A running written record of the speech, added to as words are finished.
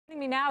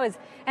Me now is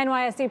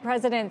NYSE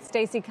President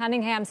Stacey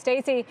Cunningham.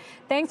 Stacey,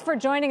 thanks for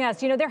joining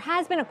us. You know, there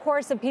has been a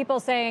chorus of people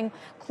saying,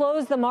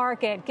 close the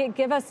market,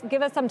 give us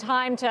some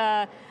time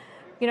to,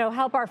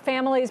 help our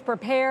families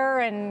prepare,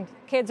 and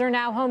kids are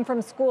now home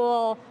from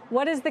school.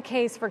 What is the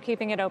case for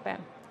keeping it open?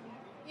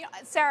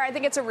 Sarah, I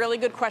think it's a really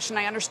good question.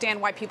 I understand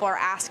why people are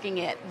asking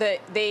it.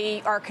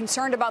 They are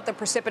concerned about the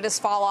precipitous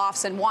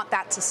fall-offs and want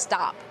that to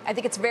stop. I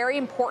think it's very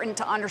important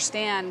to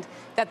understand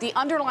that the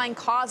underlying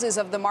causes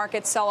of the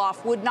market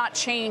sell-off would not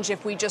change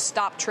if we just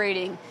stopped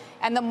trading.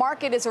 And the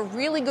market is a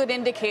really good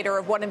indicator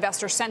of what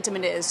investor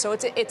sentiment is. So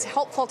it's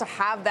helpful to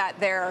have that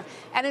there.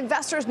 And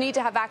investors need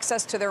to have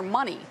access to their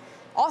money.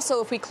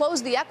 Also, if we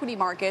close the equity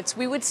markets,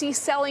 we would see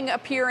selling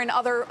appear in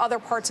other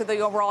parts of the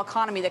overall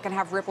economy that can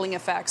have rippling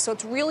effects. So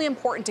it's really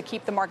important to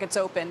keep the markets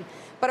open.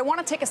 But I want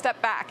to take a step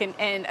back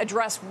and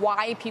address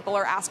why people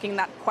are asking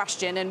that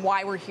question and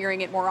why we're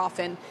hearing it more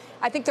often.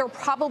 I think there are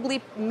probably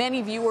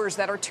many viewers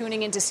that are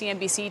tuning into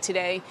CNBC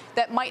today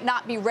that might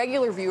not be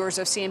regular viewers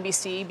of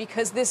CNBC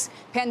because this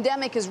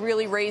pandemic is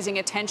really raising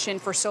attention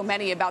for so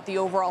many about the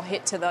overall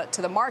hit to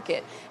the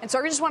market. And so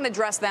I just want to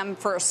address them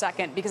for a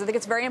second because I think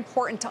it's very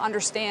important to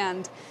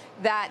understand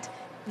that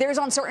there's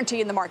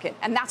uncertainty in the market,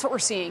 and that's what we're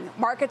seeing.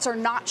 Markets are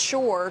not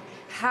sure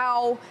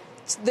how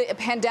the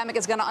pandemic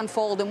is going to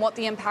unfold and what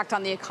the impact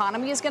on the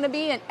economy is going to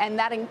be, and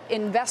that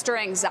investor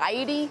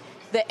anxiety,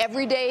 the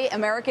everyday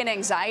American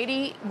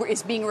anxiety,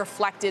 is being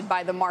reflected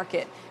by the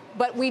market.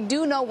 But we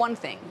do know one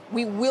thing.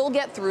 We will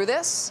get through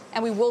this,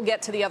 and we will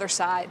get to the other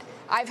side.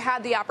 I've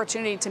had the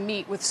opportunity to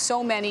meet with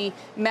so many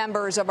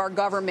members of our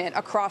government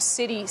across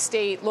city,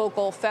 state,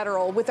 local,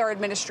 federal, with our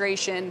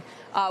administration,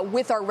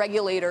 with our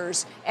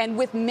regulators, and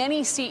with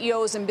many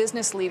CEOs and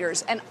business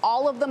leaders. And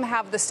all of them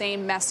have the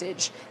same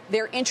message.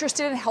 They're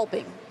interested in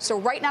helping. So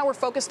right now we're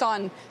focused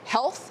on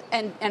health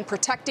and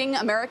protecting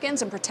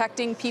Americans and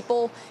protecting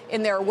people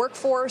in their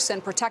workforce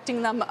and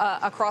protecting them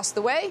across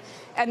the way.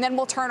 And then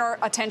we'll turn our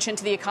attention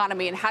to the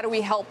economy and how do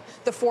we help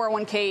the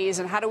 401ks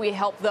and how do we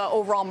help the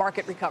overall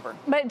market recover.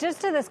 But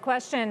just to this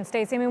question,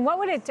 Stacey, I mean, what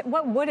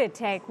would it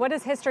take? What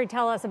does history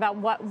tell us about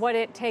what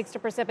it takes to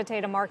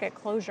precipitate a market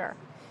closure?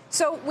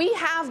 So we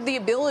have the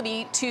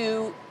ability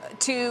to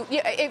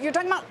if you're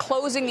talking about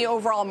closing the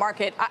overall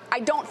market, I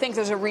don't think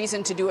there's a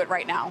reason to do it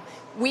right now.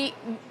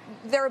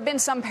 There have been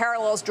some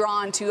parallels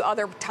drawn to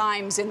other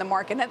times in the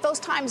market. And at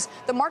those times,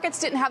 the markets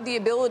didn't have the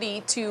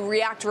ability to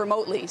react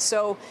remotely.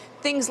 So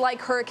things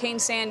like Hurricane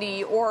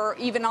Sandy or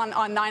even on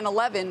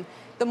 9/11,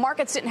 the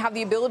markets didn't have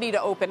the ability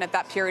to open at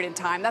that period in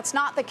time. That's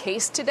not the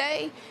case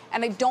today.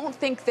 And I don't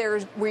think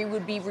we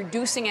would be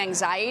reducing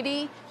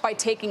anxiety by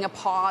taking a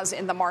pause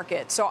in the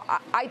market. So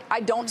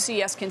I don't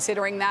see us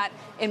considering that.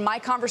 In my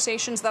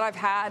conversations that I've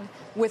had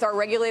with our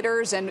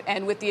regulators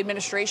and with the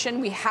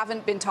administration, we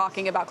haven't been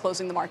talking about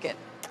closing the market.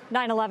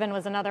 9/11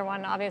 was another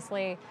one,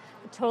 obviously,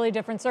 a totally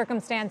different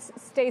circumstance.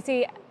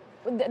 Stacey,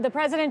 the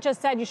president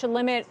just said you should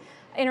limit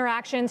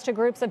interactions to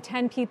groups of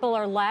 10 people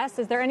or less.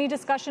 Is there any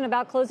discussion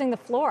about closing the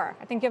floor?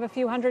 I think you have a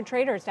few hundred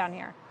traders down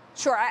here.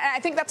 Sure. I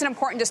think that's an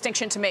important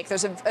distinction to make.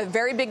 There's a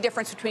very big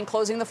difference between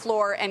closing the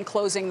floor and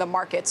closing the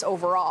markets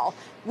overall.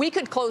 We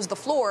could close the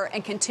floor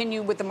and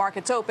continue with the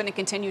markets open and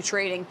continue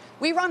trading.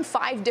 We run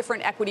 5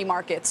 different equity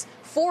markets.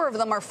 4 of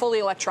them are fully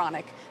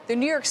electronic. The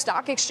New York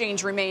Stock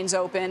Exchange remains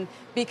open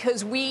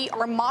because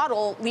our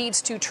model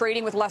leads to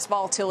trading with less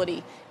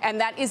volatility. And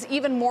that is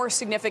even more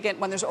significant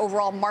when there's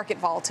overall market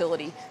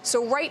volatility.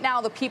 So right now,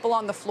 the people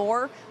on the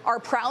floor are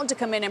proud to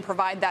come in and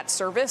provide that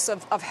service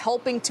of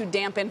helping to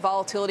dampen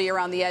volatility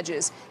around the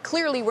edges.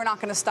 Clearly, we're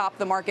not going to stop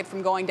the market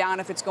from going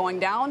down if it's going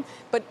down,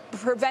 but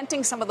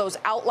preventing some of those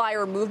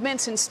outlier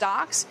movements in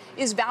stocks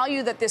is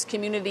value that this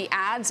community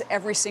adds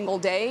every single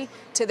day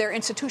to their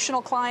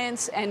institutional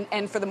clients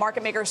and for the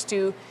market makers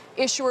to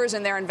issuers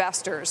and their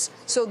investors.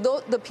 So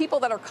the people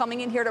that are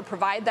coming in here to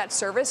provide that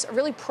service are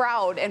really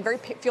proud and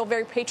feel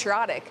very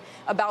patriotic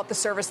about the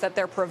service that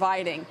they're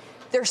providing.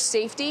 Their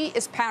safety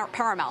is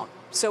paramount.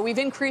 So we've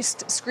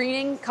increased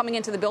screening coming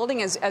into the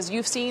building. As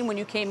you've seen when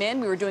you came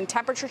in, we were doing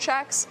temperature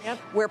checks. Yep.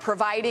 We're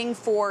providing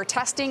for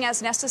testing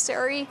as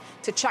necessary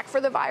to check for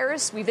the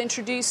virus. We've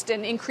introduced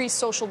and increased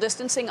social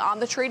distancing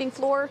on the trading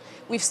floor.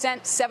 We've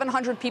sent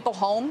 700 people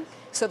home,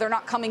 so they're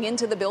not coming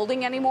into the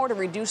building anymore to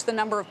reduce the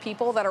number of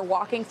people that are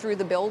walking through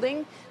the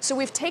building. So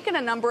we've taken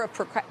a number of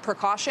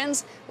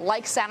precautions,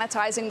 like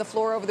sanitizing the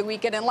floor over the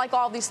weekend and like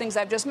all these things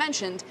I've just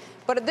mentioned.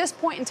 But at this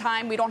point in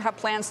time, we don't have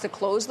plans to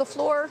close the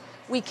floor.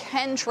 We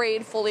can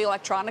trade fully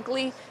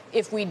electronically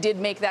if we did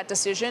make that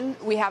decision.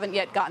 We haven't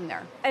yet gotten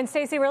there. And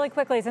Stacey, really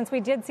quickly, since we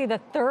did see the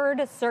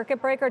 3rd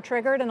circuit breaker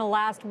triggered in the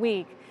last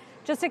week,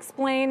 just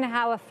explain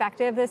how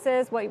effective this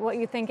is, what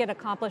you think it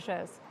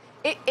accomplishes.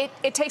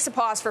 It takes a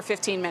pause for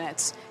 15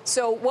 minutes.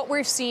 So what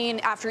we've seen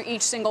after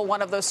each single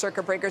one of those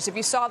circuit breakers, if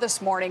you saw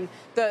this morning,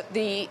 the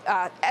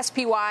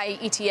SPY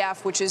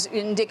ETF, which is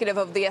indicative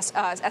of the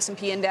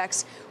S&P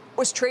index,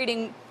 was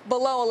trading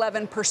below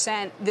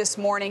 11% this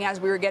morning as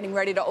we were getting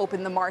ready to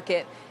open the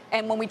market.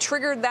 And when we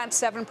triggered that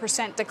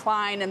 7%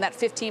 decline and that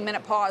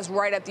 15-minute pause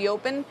right at the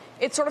open,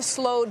 it sort of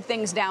slowed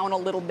things down a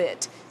little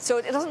bit. So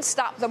it doesn't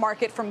stop the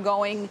market from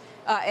going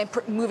and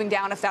moving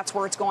down if that's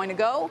where it's going to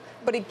go,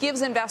 but it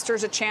gives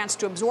investors a chance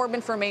to absorb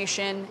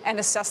information and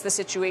assess the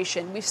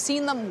situation. We've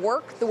seen them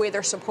work the way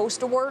they're supposed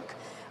to work.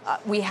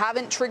 We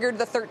haven't triggered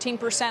the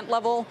 13%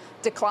 level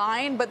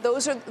decline, but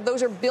those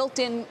are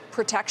built-in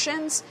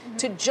protections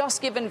to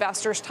just give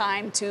investors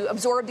time to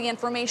absorb the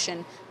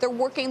information. They're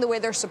working the way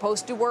they're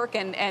supposed to work,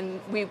 and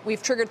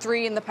we've triggered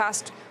 3 in the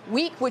past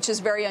week, which is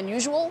very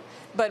unusual,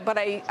 but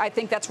I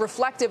think that's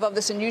reflective of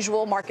this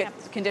unusual market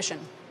condition.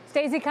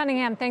 Stacey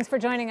Cunningham, thanks for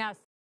joining us.